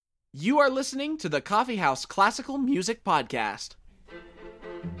You are listening to the Coffee House Classical Music Podcast.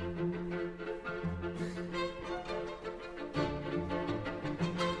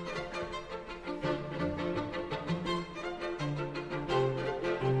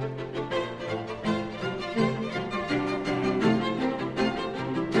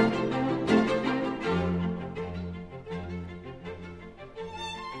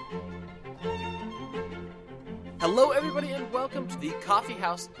 Hello, everybody, and welcome to the Coffee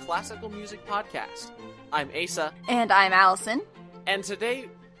House Classical Music Podcast. I'm Asa. And I'm Allison. And today,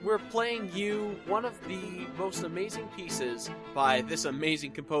 we're playing you one of the most amazing pieces by this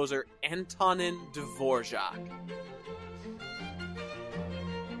amazing composer, Antonin Dvorak.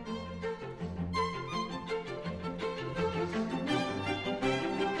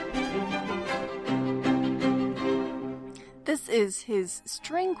 This is his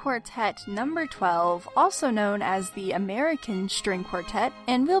String Quartet number 12, also known as the American String Quartet,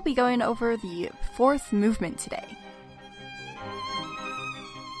 and we'll be going over the fourth movement today.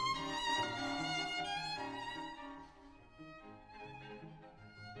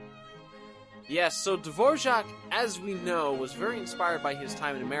 Yes, so Dvorak, as we know, was very inspired by his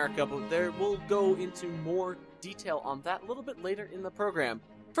time in America, but we'll go into more detail on that a little bit later in the program.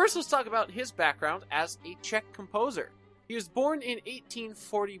 First, let's talk about his background as a Czech composer. He was born in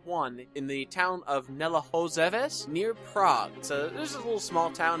 1841 in the town of Nelahozeves near Prague. This is a little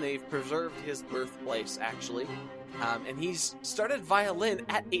small town. They've preserved his birthplace, actually. And he's started violin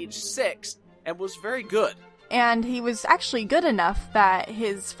at age 6 and was very good. And he was actually good enough that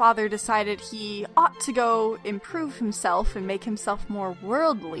his father decided he ought to go improve himself and make himself more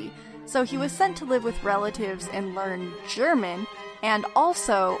worldly. So he was sent to live with relatives and learn German and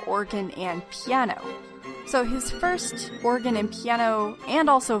also organ and piano. So his first organ and piano and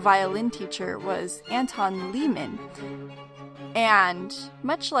also violin teacher was Anton Lehmann. And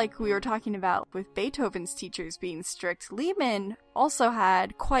much like we were talking about with Beethoven's teachers being strict, Lehmann also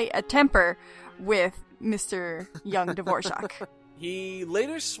had quite a temper with Mr. Young Dvorak. He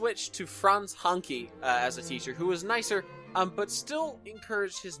later switched to Franz Hanke as a teacher, who was nicer, but still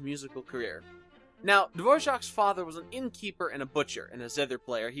encouraged his musical career. Now, Dvorak's father was an innkeeper and a butcher and a zither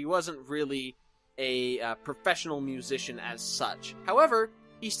player. He wasn't really a professional musician as such. However,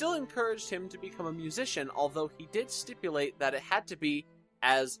 he still encouraged him to become a musician, although he did stipulate that it had to be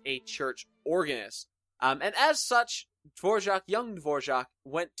as a church organist. And as such, young Dvorak,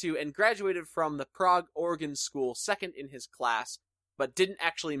 went to and graduated from the Prague Organ School second in his class, but didn't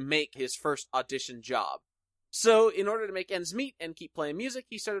actually make his first audition job. So, in order to make ends meet and keep playing music,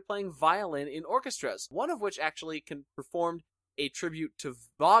 he started playing violin in orchestras, one of which actually performed a tribute to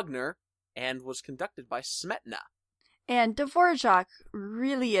Wagner, and was conducted by Smetana. And Dvorak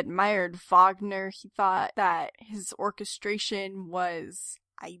really admired Wagner. He thought that his orchestration was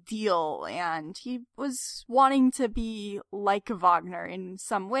ideal, and he was wanting to be like Wagner in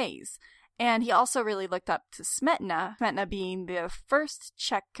some ways. And he also really looked up to Smetana, Smetana being the first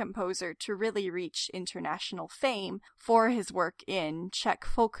Czech composer to really reach international fame for his work in Czech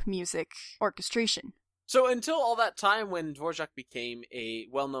folk music orchestration. So until all that time when Dvorak became a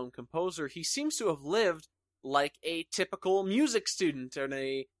well-known composer, he seems to have lived like a typical music student and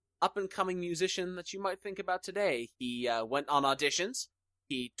a up-and-coming musician that you might think about today. He went on auditions,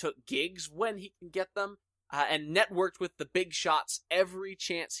 he took gigs when he can get them, and networked with the big shots every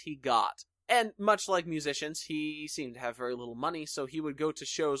chance he got. And much like musicians, he seemed to have very little money, so he would go to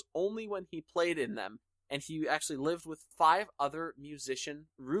shows only when he played in them, and he actually lived with 5 other musician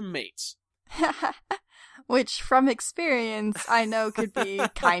roommates. Which, from experience, I know could be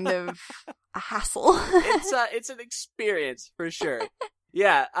kind of a hassle. It's an experience, for sure.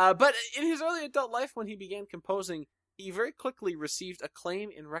 Yeah, but in his early adult life, when he began composing, he very quickly received acclaim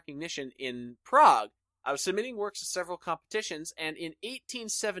and recognition in Prague, submitting works to several competitions, and in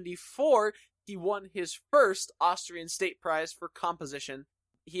 1874, he won his first Austrian state prize for composition.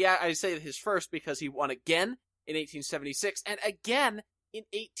 I say his first because he won again in 1876, and again in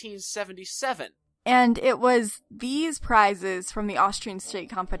 1877. And it was these prizes from the Austrian state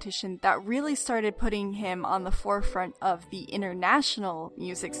competition that really started putting him on the forefront of the international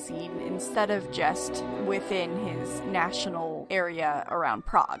music scene instead of just within his national area around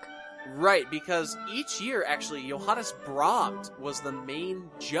Prague. Right, because each year, actually, Johannes Brahms was the main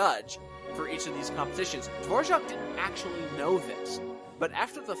judge for each of these competitions. Dvorak didn't actually know this, but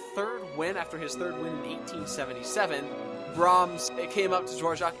after his third win in 1877, Brahms came up to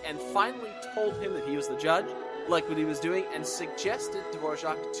Dvorak and finally told him that he was the judge, liked what he was doing, and suggested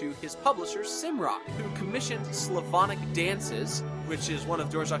Dvorak to his publisher, Simrock, who commissioned Slavonic Dances, which is one of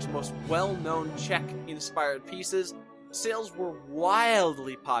Dvorak's most well-known Czech-inspired pieces, sales were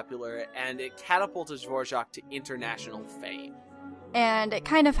wildly popular, and it catapulted Dvorak to international fame. And it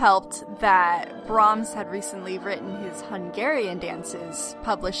kind of helped that Brahms had recently written his Hungarian dances,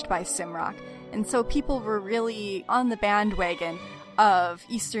 published by Simrock, and so people were really on the bandwagon of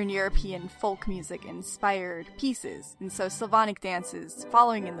Eastern European folk music inspired pieces, and so Slavonic dances,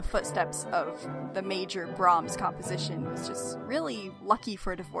 following in the footsteps of the major Brahms composition, was just really lucky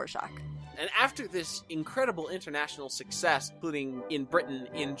for Dvorak. And after this incredible international success, including in Britain,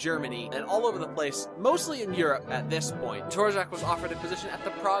 in Germany, and all over the place, mostly in Europe at this point, Dvorak was offered a position at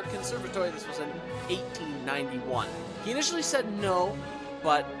the Prague Conservatory. This was in 1891. He initially said no,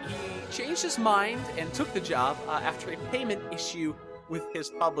 but he changed his mind and took the job after a payment issue with his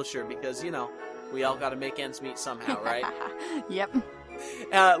publisher, because, you know, we all gotta make ends meet somehow, right? Yep.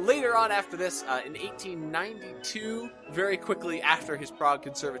 Later on after this, in 1892, very quickly after his Prague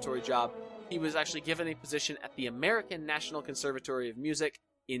Conservatory job, he was actually given a position at the American National Conservatory of Music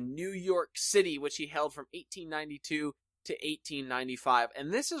in New York City, which he held from 1892 to 1895.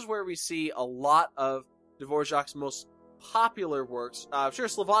 And this is where we see a lot of Dvorak's most popular works. Sure,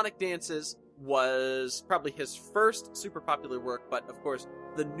 Slavonic Dances was probably his first super popular work, but of course,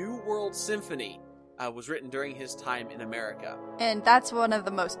 the New World Symphony was written during his time in America. And that's one of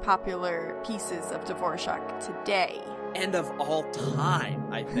the most popular pieces of Dvorak today. And of all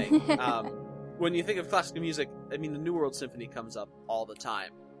time, I think. When you think of classical music, I mean, the New World Symphony comes up all the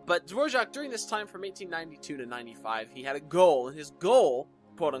time. But Dvorak, during this time from 1892 to 95, he had a goal, and his goal,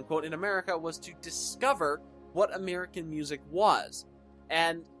 quote-unquote, in America was to discover what American music was.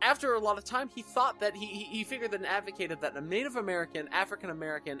 And after a lot of time, he thought that he figured and advocated that a Native American, African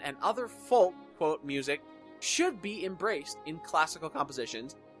American, and other folk, quote, music should be embraced in classical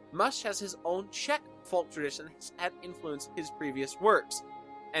compositions, much as his own Czech folk tradition had influenced his previous works.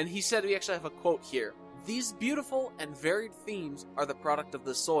 And he said, we actually have a quote here, "These beautiful and varied themes are the product of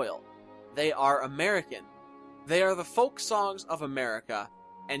the soil. They are American. They are the folk songs of America,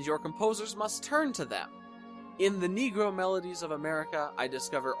 and your composers must turn to them. In the Negro melodies of America, I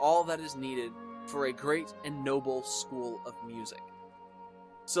discover all that is needed for a great and noble school of music."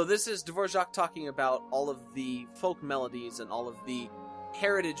 So this is Dvorak talking about all of the folk melodies and all of the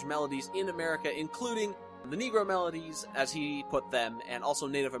heritage melodies in America, including the Negro melodies, as he put them, and also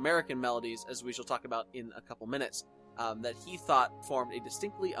Native American melodies, as we shall talk about in a couple minutes, that he thought formed a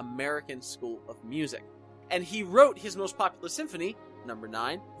distinctly American school of music. And he wrote his most popular symphony, number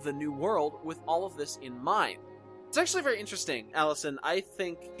 9, The New World, with all of this in mind. It's actually very interesting, Allison. I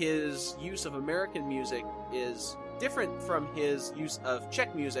think his use of American music is different from his use of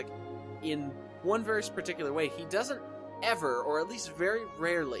Czech music in one very particular way. He doesn't ever, or at least very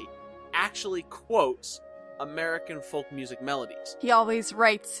rarely, actually quotes American folk music melodies. He always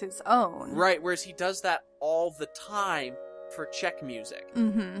writes his own. Right, whereas he does that all the time for Czech music.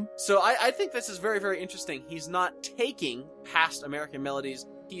 Mm-hmm. So I think this is very, very interesting. He's not taking past American melodies,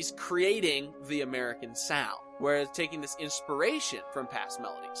 he's creating the American sound, whereas taking this inspiration from past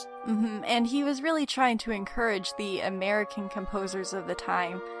melodies. Mm-hmm. And he was really trying to encourage the American composers of the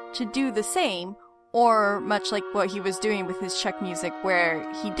time to do the same, or much like what he was doing with his Czech music,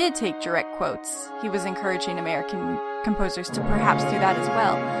 where he did take direct quotes, he was encouraging American composers to perhaps do that as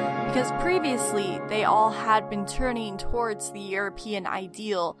well. Because previously, they all had been turning towards the European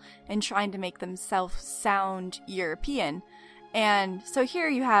ideal and trying to make themselves sound European. And so here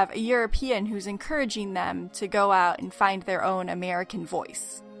you have a European who's encouraging them to go out and find their own American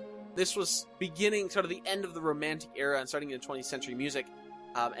voice. This was beginning sort of the end of the Romantic era and starting in 20th century music.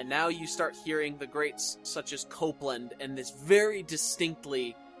 And now you start hearing the greats such as Copland and this very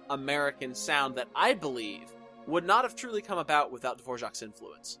distinctly American sound that I believe would not have truly come about without Dvorak's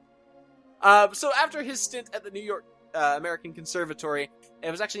influence. So after his stint at the New York American Conservatory,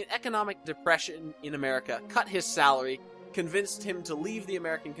 it was actually an economic depression in America, cut his salary, convinced him to leave the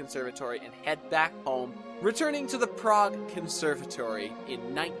American Conservatory and head back home, returning to the Prague Conservatory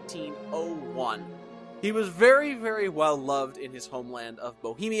in 1901. He was very, very well loved in his homeland of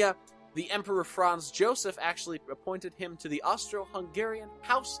Bohemia. The Emperor Franz Joseph actually appointed him to the Austro-Hungarian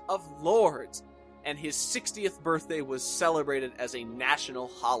House of Lords, and his 60th birthday was celebrated as a national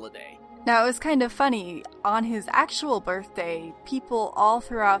holiday. Now, it was kind of funny. On his actual birthday, people all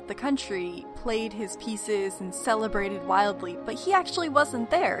throughout the country played his pieces and celebrated wildly, but he actually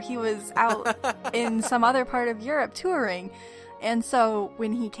wasn't there. He was out in some other part of Europe touring. And so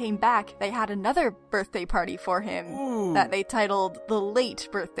when he came back, they had another birthday party for him that they titled the Late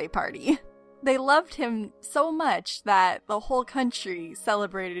Birthday Party. They loved him so much that the whole country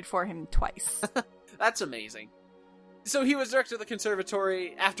celebrated for him twice. That's amazing. So he was director of the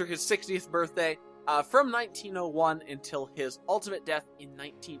conservatory after his 60th birthday. from 1901 until his ultimate death in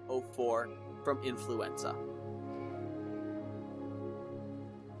 1904 from influenza.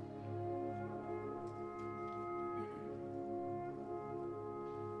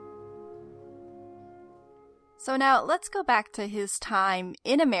 So now let's go back to his time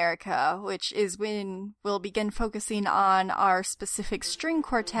in America, which is when we'll begin focusing on our specific string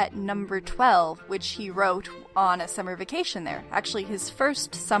quartet number 12, which he wrote on a summer vacation there. Actually, his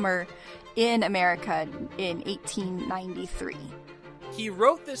first summer in America in 1893. He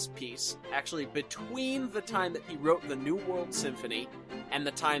wrote this piece, actually, between the time that he wrote the New World Symphony and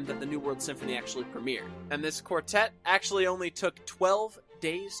the time that the New World Symphony actually premiered. And this quartet actually only took 12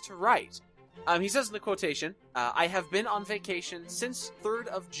 days to write. He says in the quotation, I have been on vacation since 3rd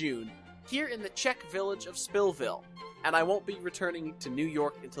of June, here in the Czech village of Spillville, and I won't be returning to New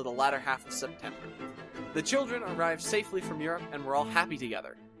York until the latter half of September. The children arrived safely from Europe, and we're all happy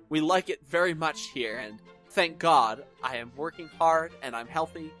together. We like it very much here, and thank God, I am working hard, and I'm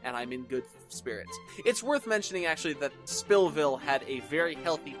healthy, and I'm in good spirits. It's worth mentioning, actually, that Spillville had a very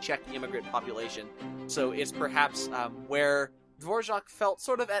healthy Czech immigrant population, so it's perhaps where Dvorak felt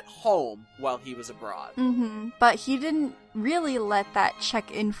sort of at home while he was abroad. But he didn't really let that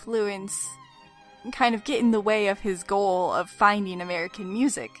Czech influence kind of get in the way of his goal of finding American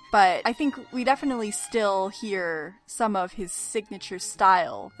music. But I think we definitely still hear some of his signature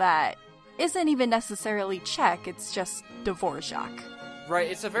style that isn't even necessarily Czech, it's just Dvorak. Right,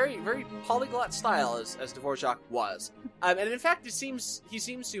 it's a very, very polyglot style, as Dvorak was. And in fact, he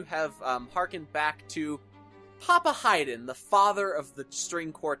seems to have harkened back to Papa Haydn, the father of the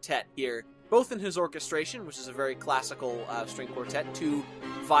string quartet here, both in his orchestration, which is a very classical string quartet, 2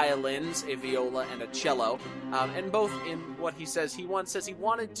 violins, a viola, and a cello, and both in what he says, he once says he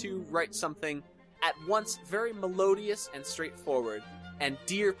wanted to write something at once very melodious and straightforward, and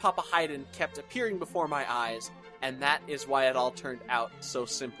dear Papa Haydn kept appearing before my eyes, and that is why it all turned out so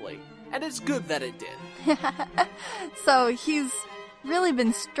simply. And it's good that it did. So he's really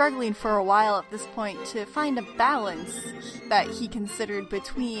been struggling for a while at this point to find a balance that he considered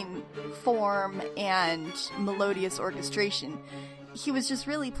between form and melodious orchestration. He was just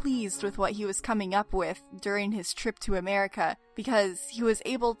really pleased with what he was coming up with during his trip to America because he was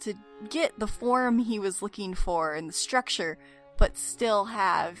able to get the form he was looking for and the structure, but still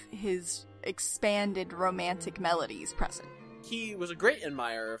have his expanded romantic melodies present. He was a great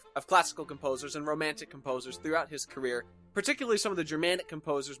admirer of classical composers and romantic composers throughout his career, particularly some of the Germanic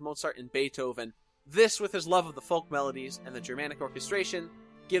composers, Mozart and Beethoven. This, with his love of the folk melodies and the Germanic orchestration,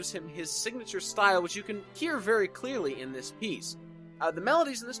 gives him his signature style, which you can hear very clearly in this piece. The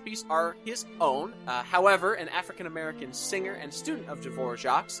melodies in this piece are his own. However, an African-American singer and student of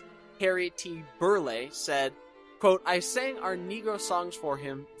Dvorak's, Harry T. Burleigh, said, quote, I sang our Negro songs for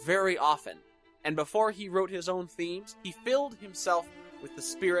him very often, and before he wrote his own themes, he filled himself with the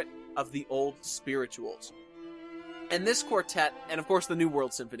spirit of the old spirituals. And this quartet, and of course the New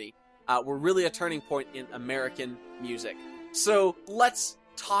World Symphony, were really a turning point in American music. So let's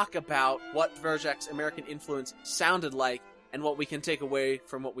talk about what Dvorak's American influence sounded like and what we can take away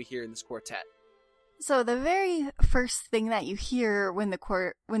from what we hear in this quartet. So the very first thing that you hear when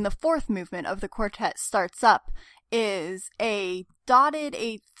the fourth movement of the quartet starts up is a dotted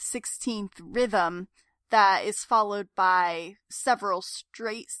 8/16th rhythm that is followed by several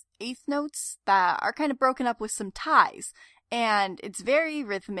straight eighth notes that are kind of broken up with some ties. And it's very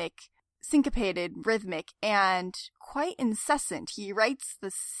rhythmic, syncopated rhythmic, and quite incessant. He writes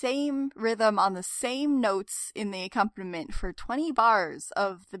the same rhythm on the same notes in the accompaniment for 20 bars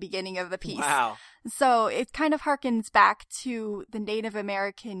of the beginning of the piece. Wow. So it kind of harkens back to the Native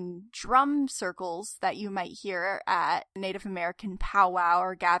American drum circles that you might hear at Native American powwow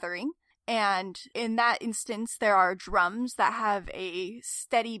or gathering. And in that instance, there are drums that have a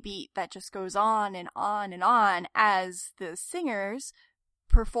steady beat that just goes on and on and on as the singers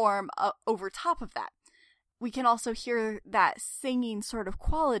perform over top of that. We can also hear that singing sort of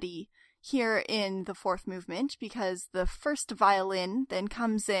quality here in the fourth movement because the first violin then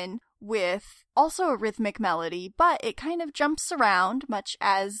comes in with also a rhythmic melody, but it kind of jumps around much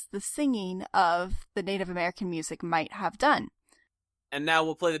as the singing of the Native American music might have done. And now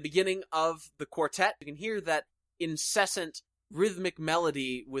we'll play the beginning of the quartet. You can hear that incessant rhythmic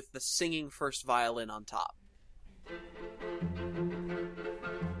melody with the singing first violin on top.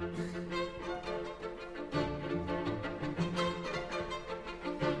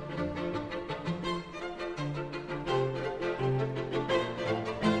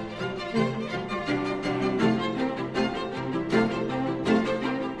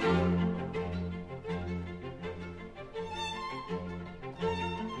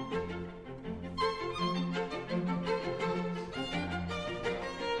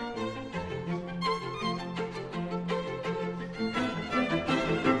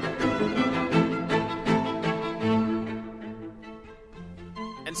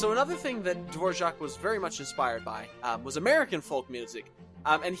 So another thing that Dvorak was very much inspired by was American folk music.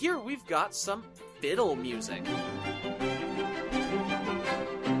 And here we've got some fiddle music.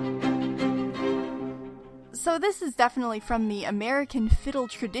 So this is definitely from the American fiddle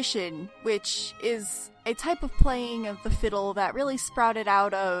tradition, which is a type of playing of the fiddle that really sprouted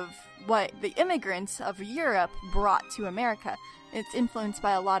out of what the immigrants of Europe brought to America. It's influenced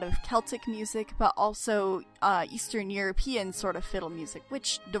by a lot of Celtic music, but also Eastern European sort of fiddle music,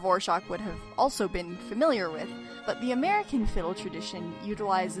 which Dvorak would have also been familiar with. But the American fiddle tradition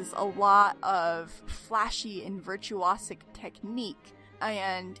utilizes a lot of flashy and virtuosic technique,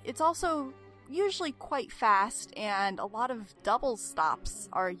 and it's also usually quite fast, and a lot of double stops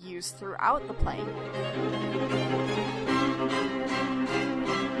are used throughout the playing.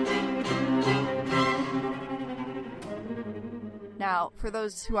 Now, for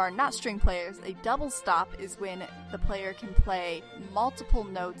those who are not string players, a double stop is when the player can play multiple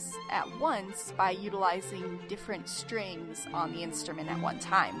notes at once by utilizing different strings on the instrument at one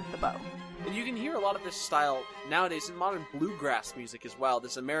time with the bow. And you can hear a lot of this style nowadays in modern bluegrass music as well.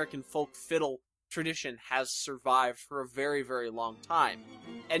 This American folk fiddle tradition has survived for a very, very long time.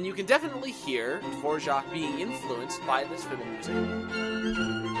 And you can definitely hear Dvorak being influenced by this fiddle music.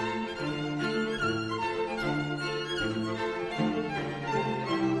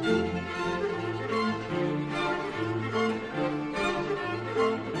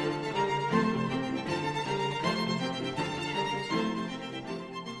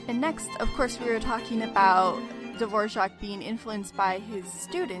 Next, of course, we were talking about Dvorak being influenced by his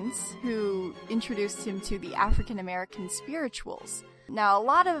students who introduced him to the African American spirituals. Now, a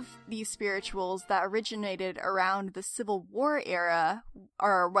lot of these spirituals that originated around the Civil War era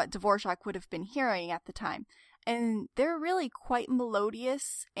are what Dvorak would have been hearing at the time. And they're really quite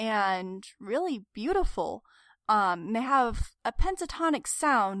melodious and really beautiful. They have a pentatonic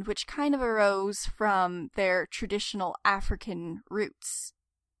sound which kind of arose from their traditional African roots.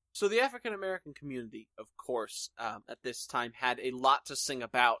 So the African-American community, of course, at this time had a lot to sing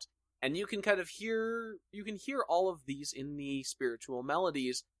about, and you can hear all of these in the spiritual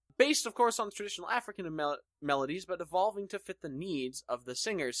melodies, based, of course, on traditional African melodies, but evolving to fit the needs of the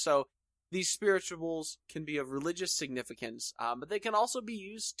singers. So these spirituals can be of religious significance, but they can also be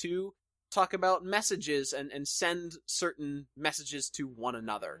used to talk about messages and send certain messages to one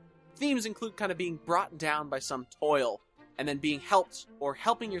another. Themes include kind of being brought down by some toil, and then being helped or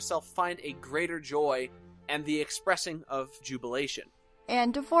helping yourself find a greater joy, and the expressing of jubilation.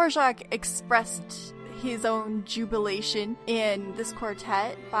 And Dvorak expressed his own jubilation in this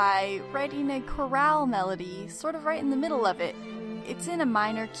quartet by writing a chorale melody sort of right in the middle of it. It's in a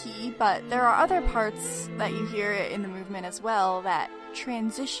minor key, but there are other parts that you hear in the movement as well that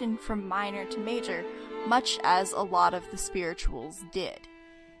transition from minor to major, much as a lot of the spirituals did.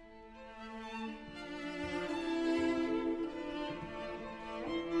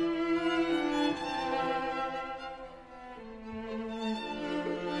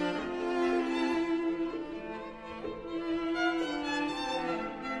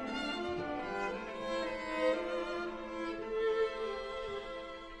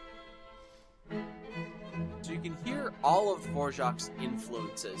 All of Dvorak's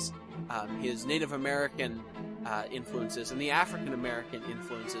influences, his Native American influences and the African American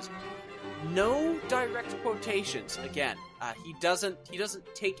influences. No direct quotations. Again, he doesn't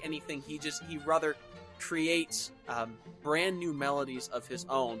take anything. He rather creates brand new melodies of his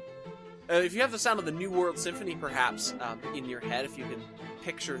own. If you have the sound of the New World Symphony, perhaps in your head, if you can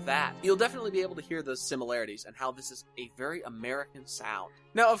picture that, you'll definitely be able to hear those similarities and how this is a very American sound.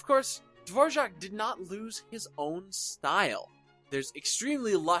 Now, of course, Dvorak did not lose his own style. There's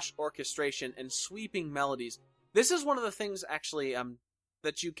extremely lush orchestration and sweeping melodies. This is one of the things, actually,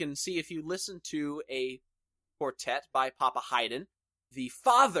 that you can see if you listen to a quartet by Papa Haydn, the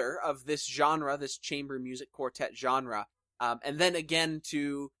father of this genre, this chamber music quartet genre, and then again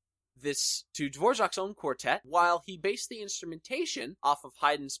to Dvorak's own quartet. While he based the instrumentation off of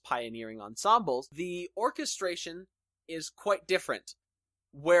Haydn's pioneering ensembles, the orchestration is quite different.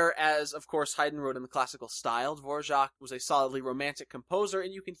 Whereas, of course, Haydn wrote in the classical style, Dvorak was a solidly romantic composer,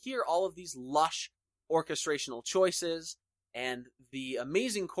 and you can hear all of these lush orchestrational choices and the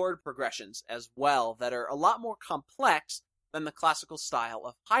amazing chord progressions as well that are a lot more complex than the classical style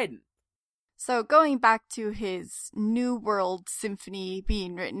of Haydn. So going back to his New World Symphony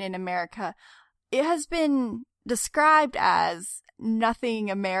being written in America, it has been described as nothing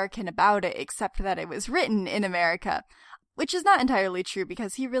American about it except that it was written in America. Which is not entirely true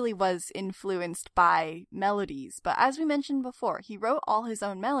because he really was influenced by melodies. But as we mentioned before, he wrote all his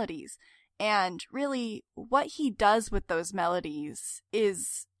own melodies. And really, what he does with those melodies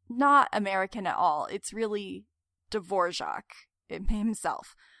is not American at all. It's really Dvorak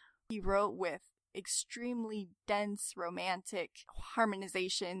himself. He wrote with extremely dense romantic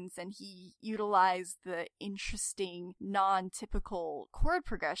harmonizations, and he utilized the interesting non-typical chord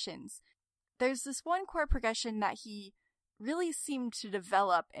progressions. There's this one chord progression that he really seemed to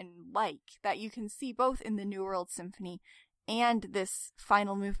develop and like, that you can see both in the New World Symphony and this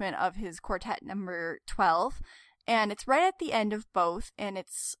final movement of his Quartet number 12, and it's right at the end of both, and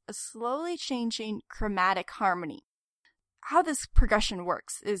it's a slowly changing chromatic harmony. How this progression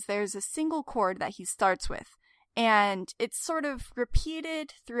works is there's a single chord that he starts with, and it's sort of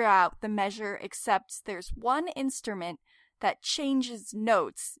repeated throughout the measure, except there's one instrument that changes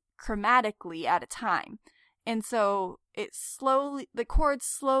notes chromatically at a time. And so the chord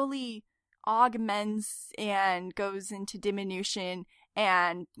slowly augments and goes into diminution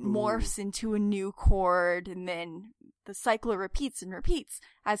and morphs into a new chord, and then the cycle repeats and repeats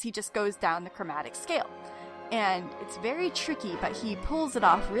as he just goes down the chromatic scale. And it's very tricky, but he pulls it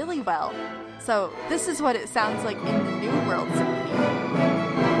off really well. So this is what it sounds like in the New World Symphony.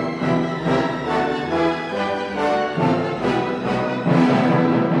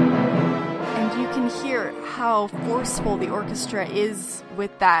 And you can hear how forceful the orchestra is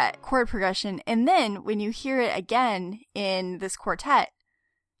with that chord progression. And then when you hear it again in this quartet,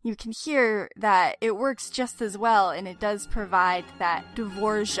 you can hear that it works just as well, and it does provide that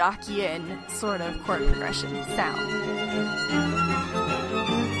Dvorakian sort of chord progression sound.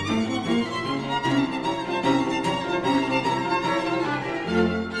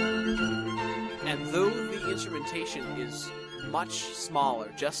 And though the instrumentation is much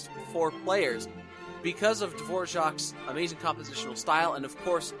smaller, just 4 players, because of Dvorak's amazing compositional style and, of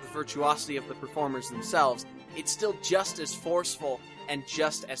course, the virtuosity of the performers themselves, it's still just as forceful and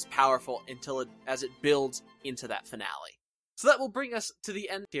just as powerful as it builds into that finale. So that will bring us to the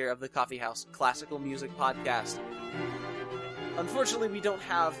end here of the Coffee House Classical Music Podcast. Unfortunately, we don't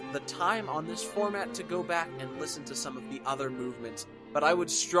have the time on this format to go back and listen to some of the other movements, but I would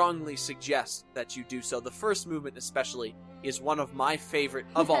strongly suggest that you do so. The first movement especially is one of my favorite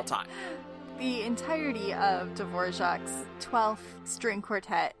of all time. The entirety of Dvorak's 12th string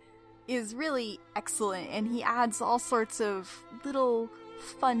quartet is really excellent, and he adds all sorts of little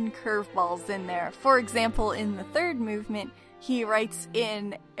fun curveballs in there. For example, in the third movement, he writes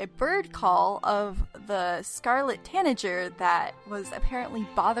in a bird call of the scarlet tanager that was apparently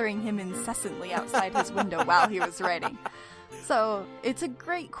bothering him incessantly outside his window while he was writing. So it's a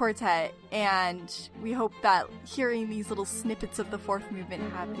great quartet, and we hope that hearing these little snippets of the fourth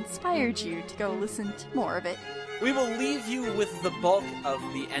movement have inspired you to go listen to more of it. We will leave you with the bulk of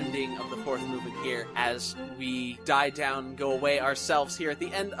the ending of the fourth movement here as we die down and go away ourselves here at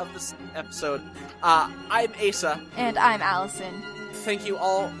the end of this episode. I'm Asa. And I'm Allison. Thank you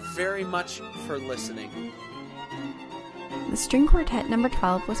all very much for listening. The String Quartet number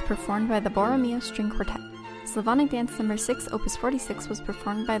 12 was performed by the Borromeo String Quartet. Slavonic Dance number 6, opus 46, was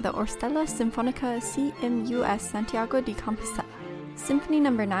performed by the Orquesta Sinfonica CMUS Santiago de Compostela. Symphony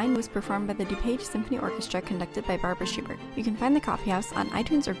number 9 was performed by the DuPage Symphony Orchestra, conducted by Barbara Schubert. You can find the Coffee House on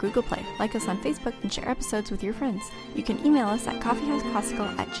iTunes or Google Play. Like us on Facebook and share episodes with your friends. You can email us at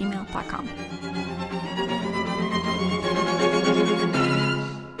coffeehouseclassical@gmail.com.